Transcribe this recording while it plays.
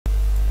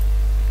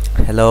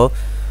Hello,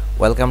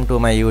 welcome to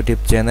my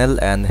YouTube channel.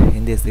 And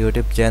in this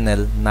YouTube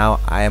channel now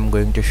I am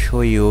going to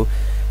show you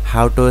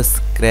how to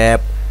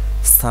scrape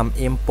some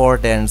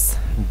important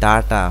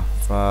data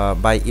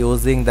by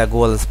using the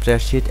Google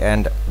Spreadsheet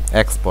and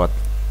export.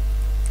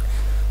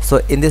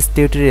 So in this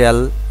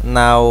tutorial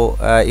now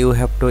you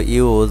have to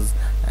use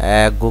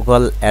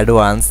Google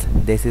Advanced.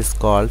 This is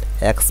called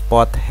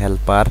export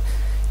helper.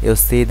 You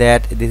see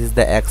that this is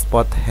the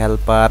export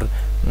helper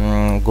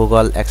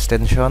Google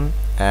extension,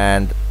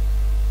 and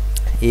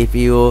if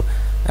you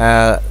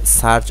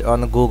search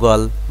on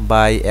Google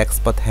by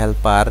export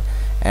helper,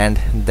 and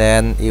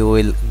then you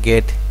will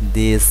get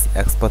this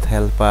export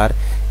helper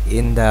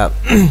in the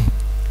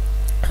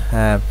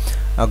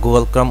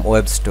Google Chrome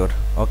web store.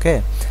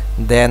 Okay,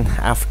 then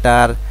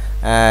after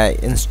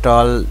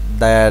install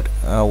that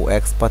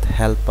export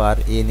helper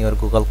in your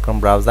Google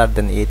Chrome browser,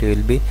 then it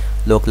will be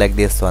look like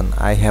this one.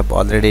 I have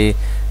already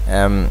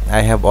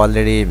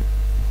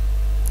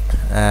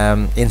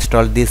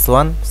installed this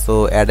one,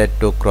 so add it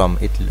to Chrome.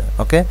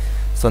 Okay,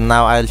 so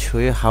now I'll show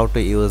you how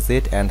to use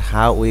it and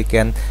how we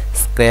can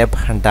scrape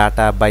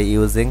data by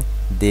using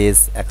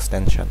this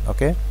extension.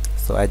 Okay,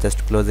 so I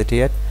just close it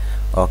here.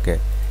 Okay,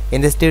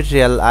 in this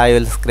tutorial I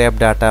will scrape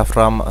data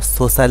from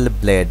Social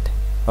Blade.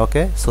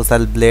 Okay,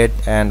 Social Blade,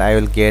 and I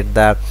will get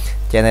the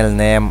channel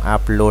name,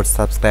 upload,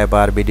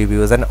 subscriber, video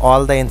views, and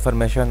all the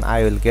information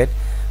I will get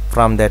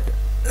from that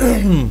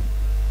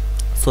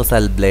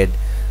Social Blade.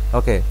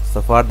 Okay,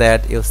 so for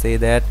that you see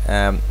that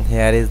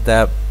here is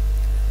the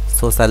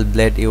Social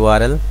Blade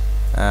URL.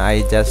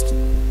 I just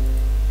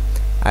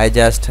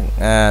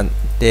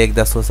take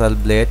the Social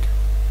Blade.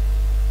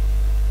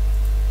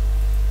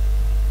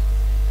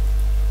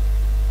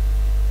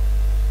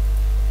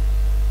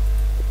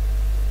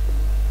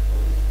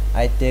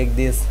 I take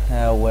this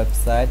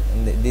website,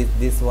 and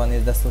this one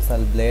is the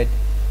Social Blade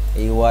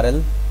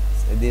URL.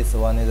 This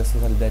one is the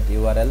Social Blade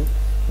URL.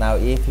 Now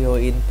if you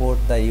input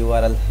the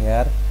URL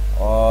here,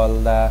 all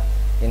the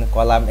in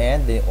column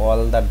A,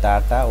 all the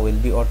data will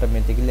be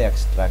automatically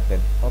extracted.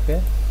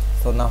 Okay,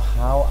 so now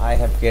how I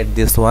have get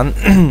this one?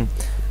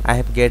 I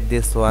have get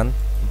this one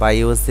by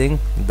using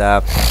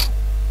the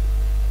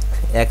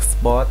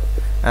export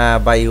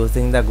by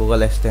using the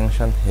Google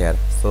extension here.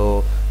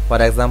 So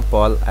for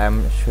example, I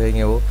am showing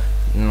you,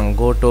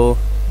 go to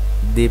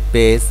the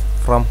page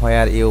from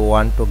where you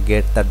want to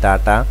get the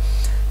data,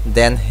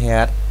 then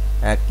here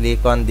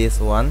click on this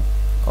one.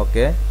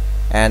 Okay,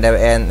 and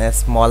a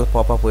small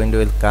pop-up window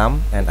will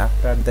come, and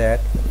after that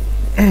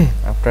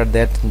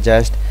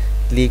just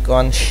click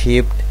on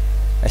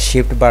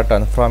shift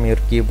button from your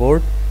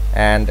keyboard,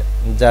 and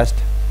just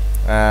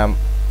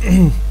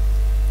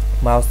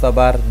mouse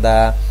over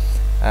the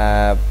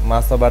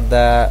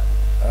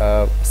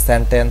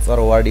sentence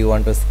or word you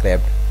want to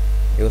scrape.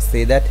 You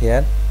see that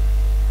here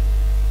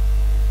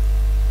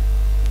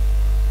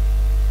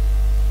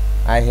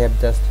I have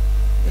just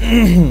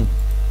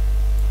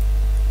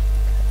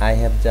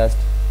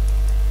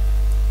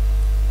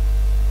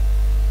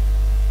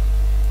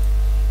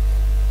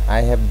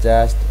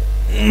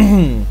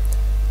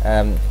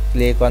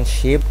click on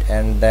shift,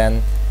 and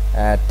then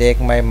take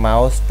my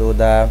mouse to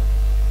the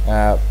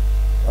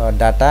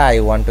data I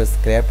want to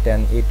scrape,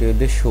 and it will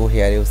be show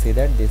here. You see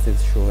that this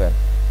is show here.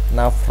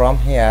 Now from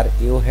here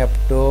you have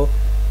to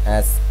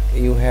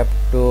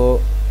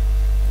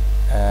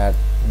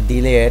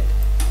delete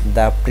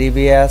the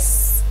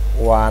previous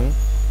one,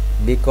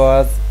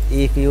 because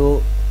if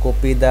you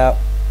copy the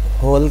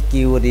whole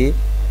query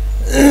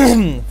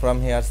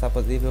from here,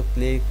 suppose if you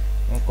click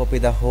copy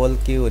the whole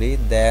query,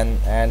 then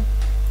and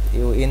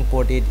you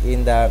input it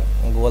in the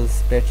Google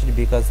Spreadsheet,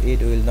 because it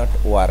will not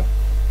work,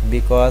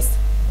 because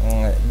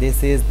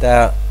this is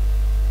the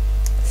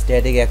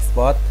static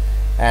export,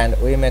 and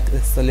we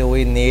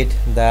need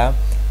the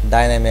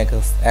dynamic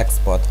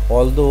export.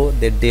 Although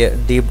the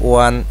div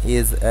one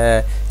is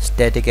a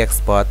static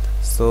export,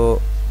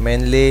 so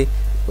mainly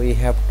we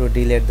have to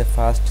delete the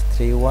first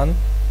three one,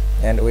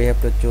 and we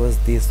have to choose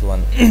this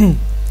one.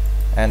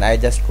 And I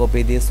just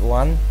copy this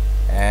one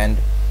and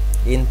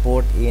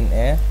input in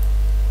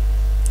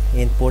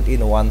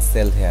one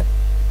cell here,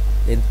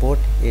 input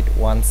it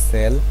one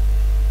cell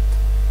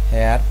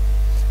here,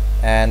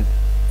 and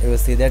you will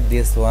see that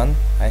this one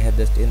I have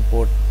just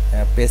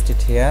paste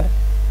it here,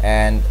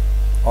 and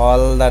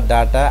all the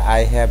data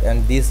I have,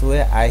 and this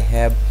way I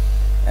have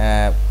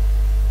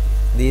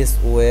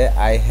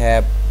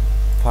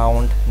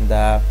found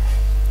the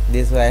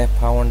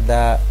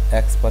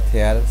export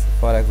here.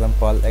 For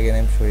example, again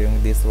I'm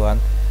showing this one,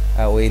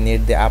 we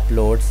need the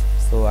uploads,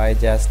 so I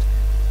just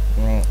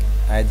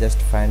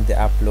find the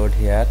upload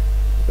here.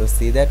 You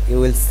see that you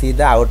will see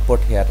the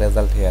output here,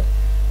 result here.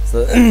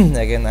 So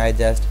again I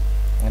just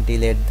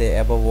delete the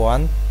above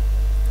one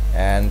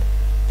and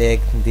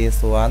take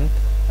this one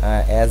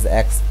as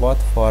export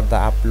for the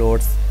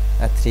uploads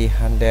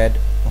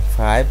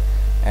 305,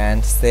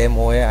 and same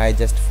way I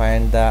just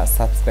find the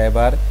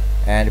subscriber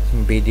and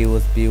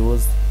videos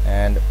views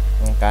and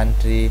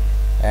country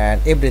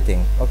and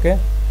everything. Okay,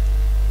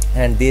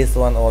 and this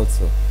one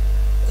also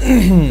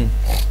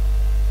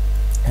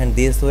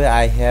this way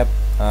I have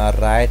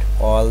write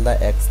all the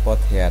export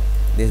here.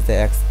 This is the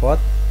export.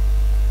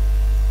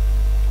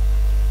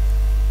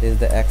 This is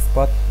the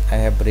export I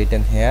have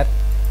written here,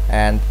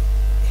 and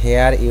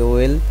here you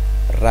will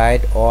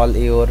write all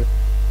your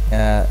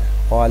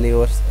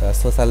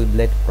social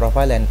blade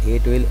profile, and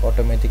it will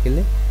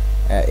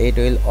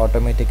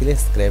automatically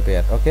scrape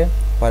here. Okay,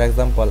 for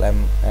example, I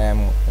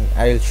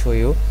will show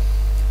you.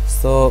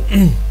 So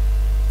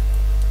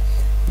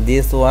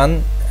this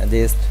one,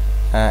 this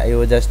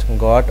you just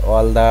got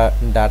all the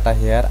data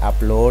here: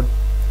 upload,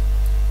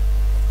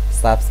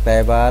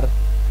 subscriber,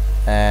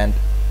 and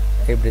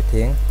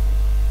everything.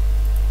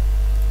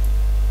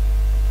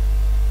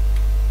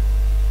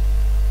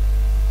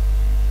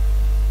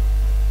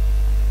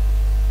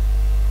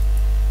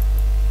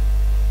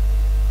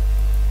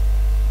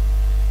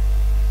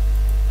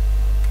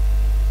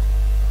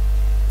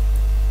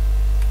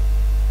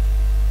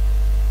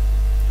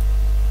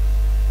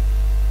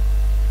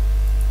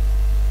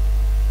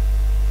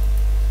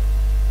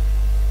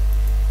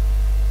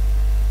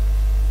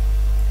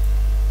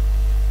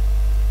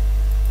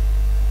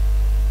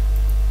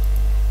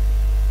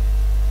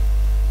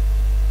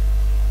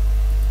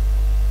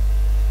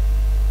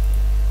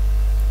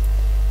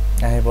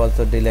 I have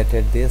also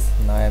deleted this.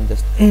 Now I am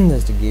just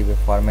just to give a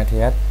format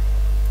here.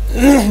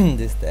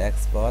 This is the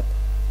export.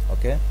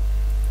 Okay,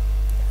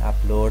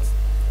 uploads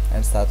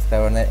and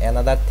subscriber. And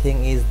another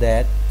thing is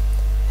that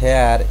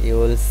here you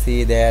will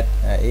see that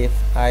if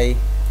I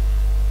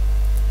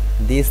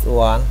this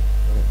one,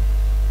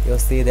 you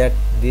see that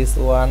this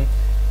one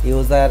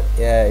user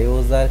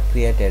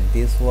created,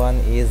 this one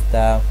is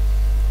the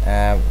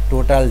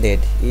total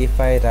date. If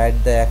I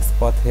write the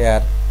export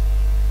here,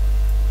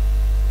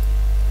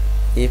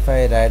 if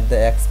I write the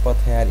export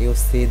here, you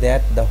see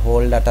that the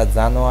whole data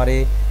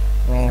January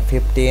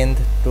 15th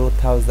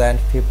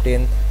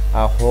 2015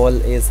 whole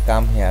is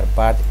come here,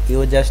 but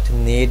you just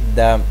need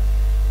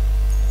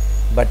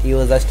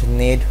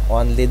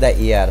only the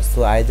year.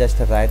 So I just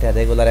write a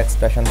regular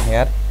expression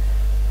here,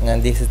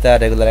 and this is the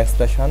regular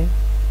expression,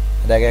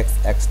 regex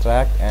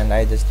extract, and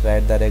I just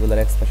write the regular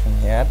expression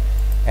here,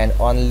 and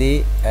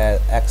only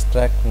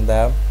extract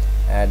the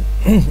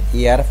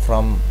year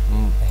from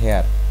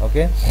here.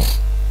 Okay,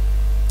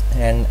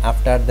 and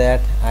after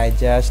that I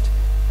just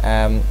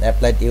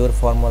applied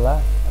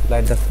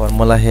the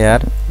formula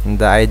here.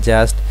 I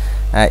just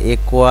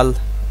equal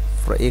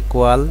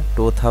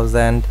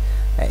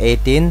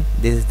 2018,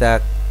 this is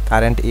the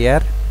current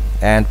year,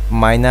 and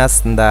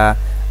minus the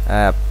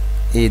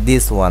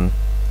this one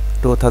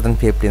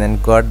 2015,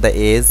 and got the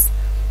age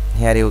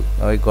here.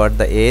 We got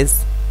the age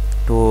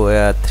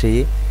to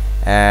 3,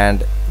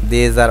 and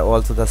these are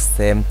also the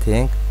same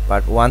thing.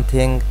 But one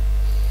thing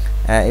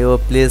you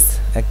please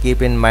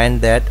keep in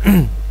mind that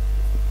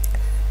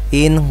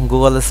in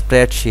Google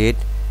Spreadsheet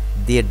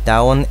the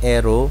down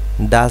arrow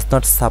does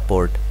not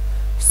support.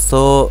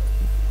 So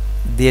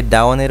the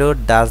down arrow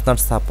does not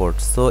support.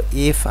 So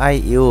if I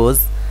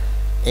use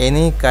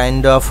any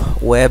kind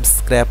of web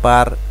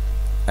scraper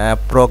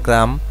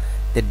program,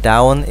 the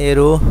down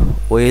arrow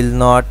will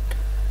not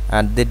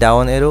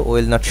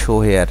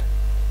show here.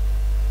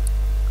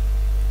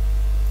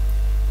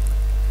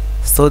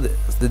 So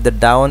the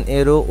down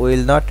arrow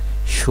will not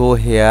show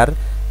here,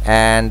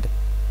 and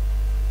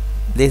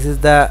this is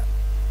the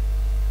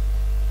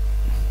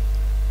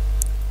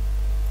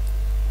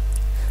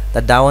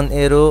down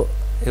arrow.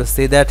 You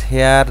see that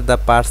here the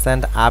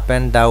percent up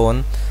and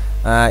down,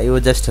 you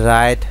just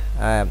write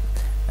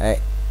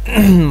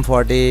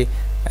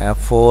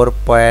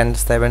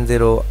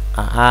 44.70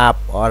 up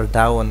or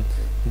down.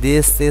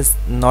 This is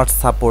not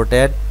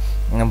supported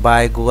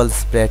by Google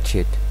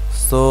Spreadsheet.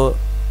 So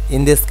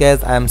in this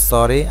case I am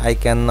sorry, I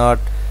cannot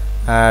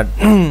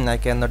I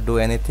cannot do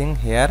anything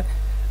here.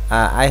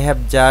 I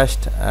have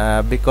just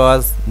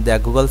because the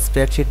Google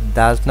Spreadsheet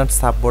does not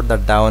support the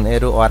down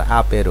arrow or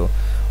up arrow,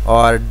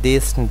 or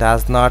this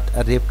does not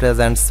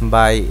represents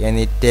by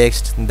any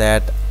text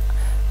that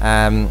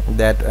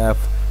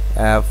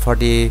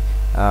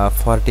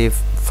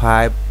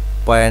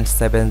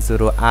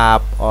 45.70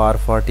 up or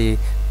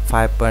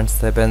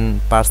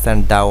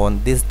 45.7%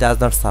 down. This does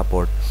not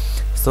support.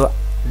 So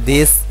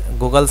this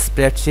Google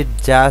Spreadsheet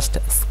just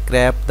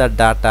scrape the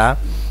data.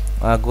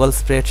 Google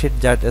Spreadsheet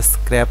just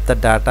scrape the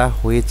data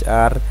which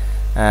are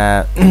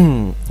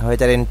in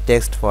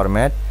text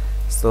format,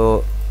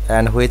 so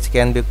and which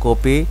can be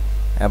copied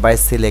by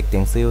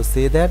selecting. So you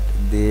see that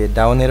the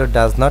down arrow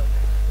does not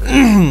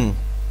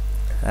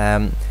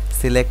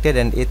selected,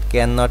 and it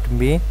cannot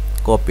be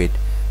copied.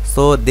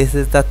 So this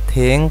is the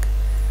thing.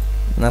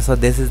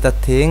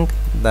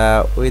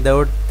 The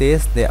without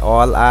this they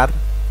all are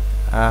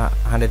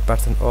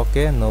 100%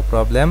 okay, no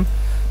problem.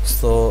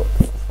 So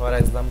for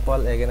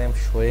example, again I'm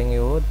showing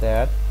you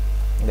that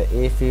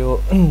if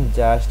you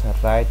just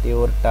write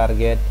your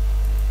target,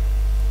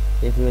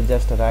 if you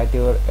just write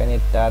your any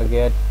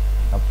target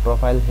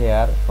profile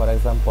here, for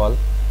example,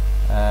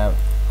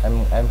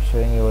 I'm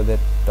showing you the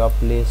top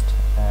list,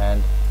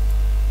 and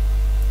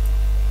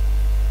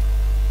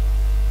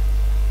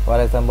for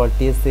example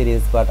T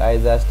series, but I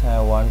just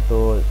want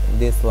to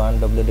this one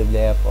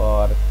WWF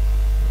or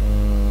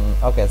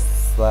okay,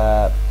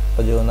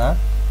 Ozona.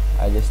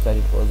 I just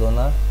started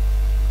Ozona.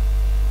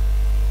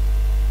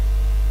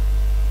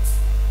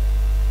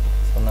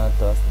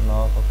 Sonatas,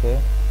 no,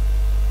 okay.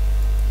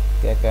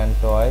 Cake and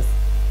toys.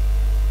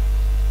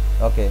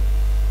 Okay,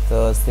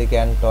 so sick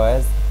and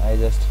toys, I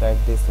just write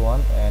this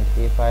one, and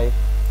if I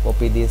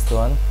copy this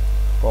one,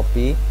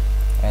 copy,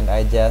 and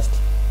I just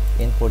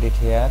input it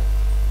here,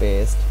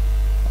 paste,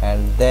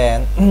 and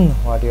then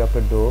what you have to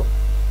do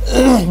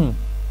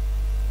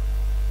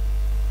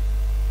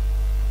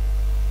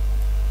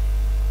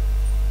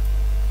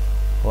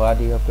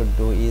what you have to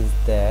do is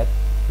that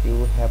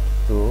you have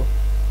to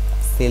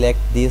select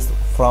this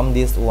from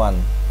this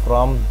one,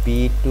 from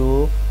B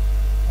to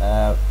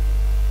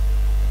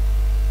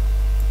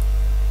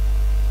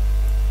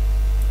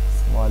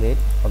small it,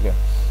 okay,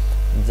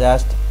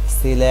 just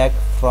select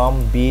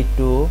from B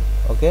to,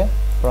 okay,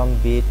 from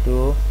B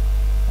to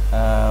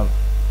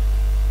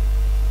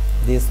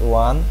this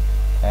one,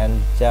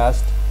 and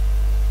just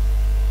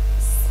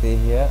see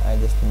here, I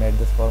just made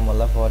this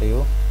formula for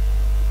you.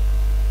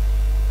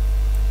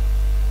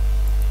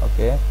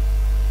 Okay,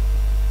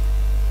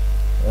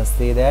 you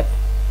see that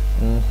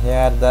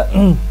here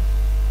the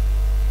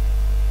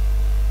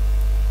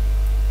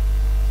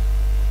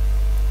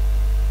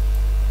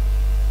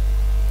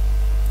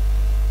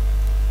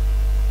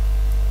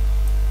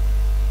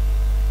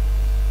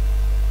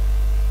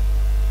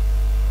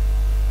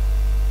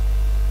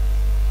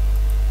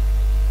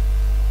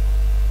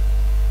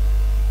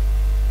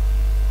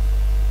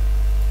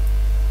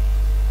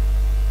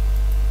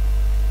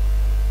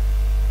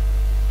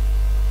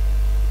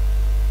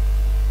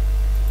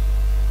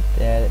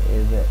there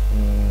is a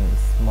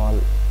small.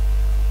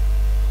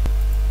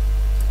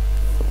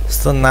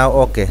 So now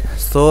okay,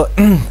 so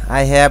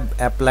I have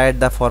applied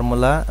the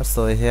formula.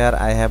 So here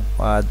I have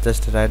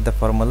just write the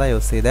formula.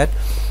 You see that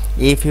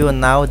if you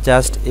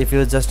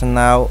just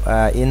now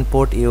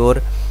input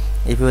your,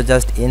 if you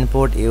just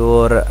input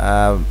your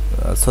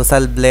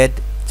social blade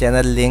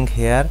channel link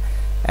here,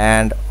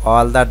 and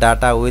all the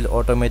data will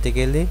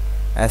automatically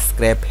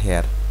scrape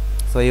here,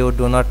 so you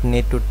do not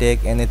need to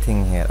take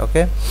anything here.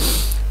 Okay,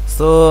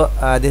 so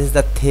this is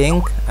the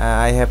thing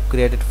I have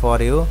created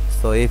for you.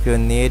 So if you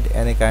need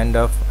any kind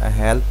of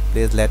help,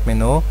 please let me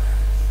know.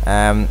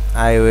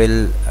 I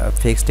will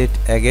fix it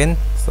again.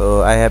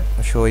 So I have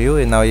show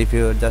you now. If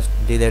you just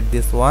delete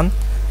this one,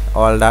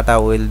 all data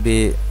will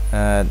be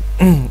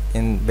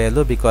in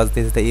value, because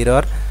this is the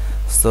error.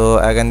 So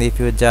again, if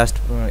you just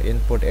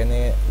input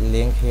any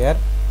link here,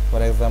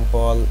 for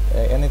example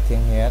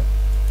anything here,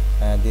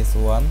 this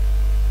one,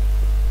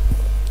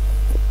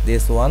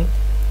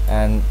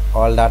 and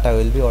all data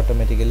will be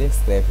automatically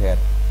scraped here.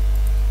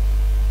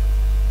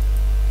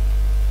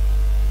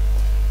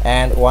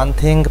 And one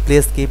thing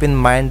please keep in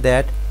mind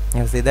that,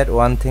 you see that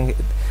one thing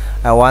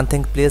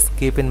please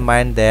keep in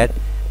mind that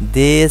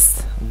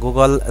this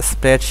Google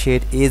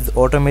spreadsheet is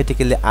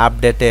automatically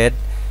updated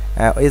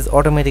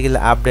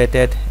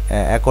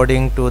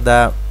according to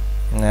the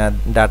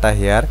data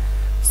here.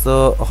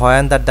 So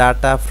when the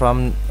data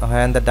from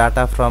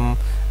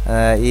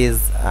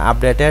is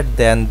updated,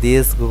 then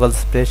this Google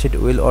spreadsheet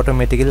will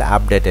automatically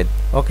updated.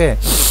 Okay,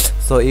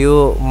 so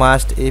you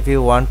must, if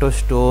you want to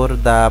store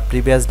the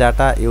previous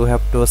data, you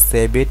have to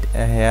save it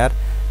here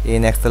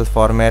in Excel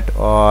format,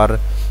 or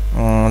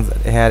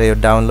here you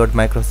download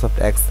Microsoft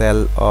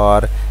Excel,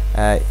 or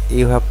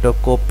you have to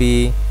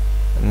copy,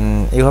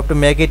 you have to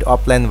make it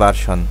offline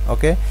version.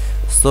 Okay,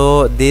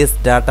 so these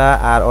data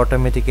are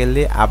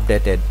automatically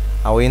updated.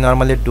 We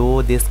normally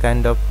do this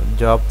kind of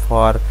job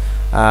for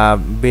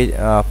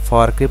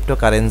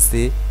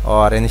cryptocurrency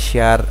or in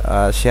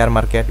share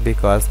market,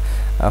 because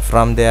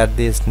from there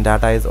this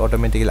data is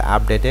automatically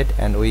updated,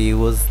 and we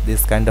use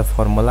this kind of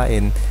formula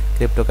in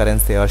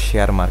cryptocurrency or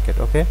share market.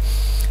 Okay,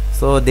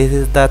 so this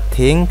is the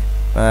thing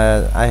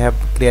I have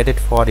created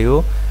for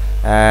you,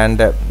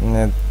 and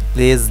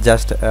please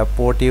just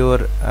put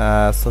your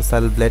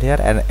social blade here.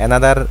 And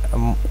another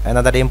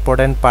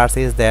important part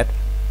is that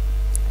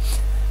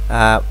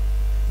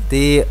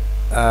we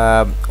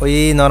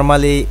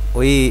normally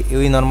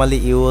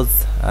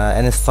use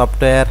any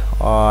software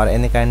or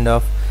any kind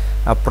of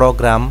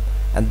program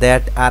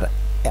that are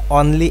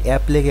only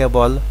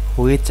applicable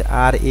which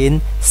are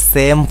in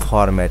same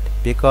format,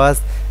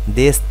 because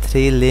these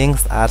three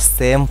links are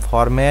same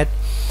format,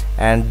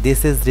 and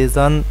this is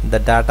reason the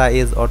data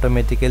is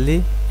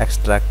automatically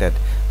extracted.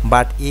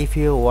 But if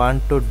you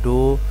want to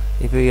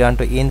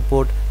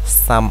input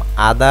some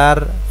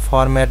other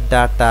format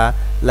data,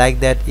 like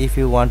that, if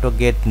you want to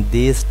get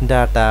this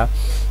data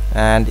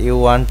and you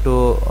want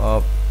to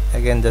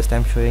again, just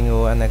I'm showing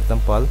you an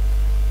example,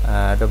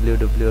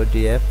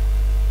 WWDF.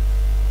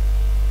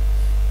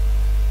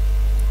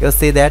 You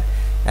see that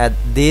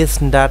this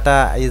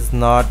data is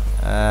not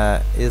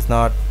the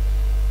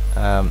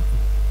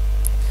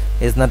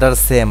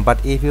same.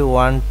 But if you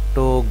want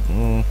to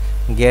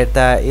get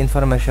the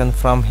information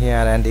from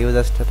here, and you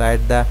just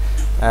write the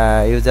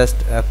you just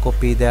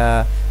copy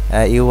the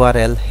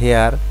URL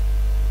here,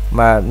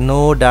 but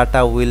no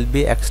data will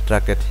be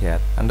extracted here.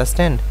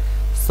 Understand?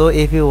 So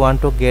if you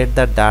want to get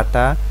the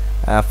data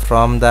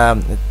from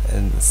the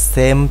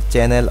same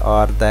channel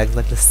or the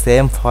exactly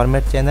same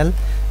format channel,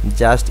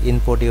 just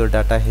input your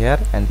data here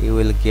and you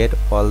will get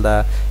all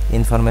the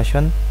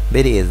information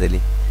very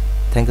easily.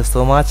 Thank you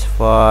so much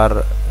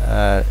for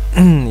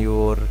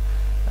your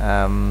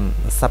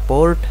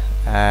support,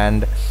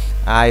 and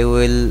I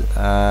will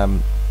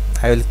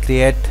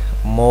create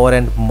more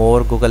and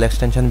more Google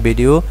extension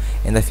video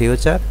in the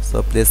future,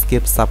 so please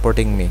keep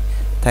supporting me.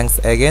 Thanks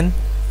again,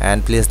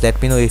 and please let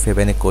me know if you have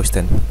any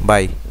question.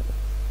 Bye.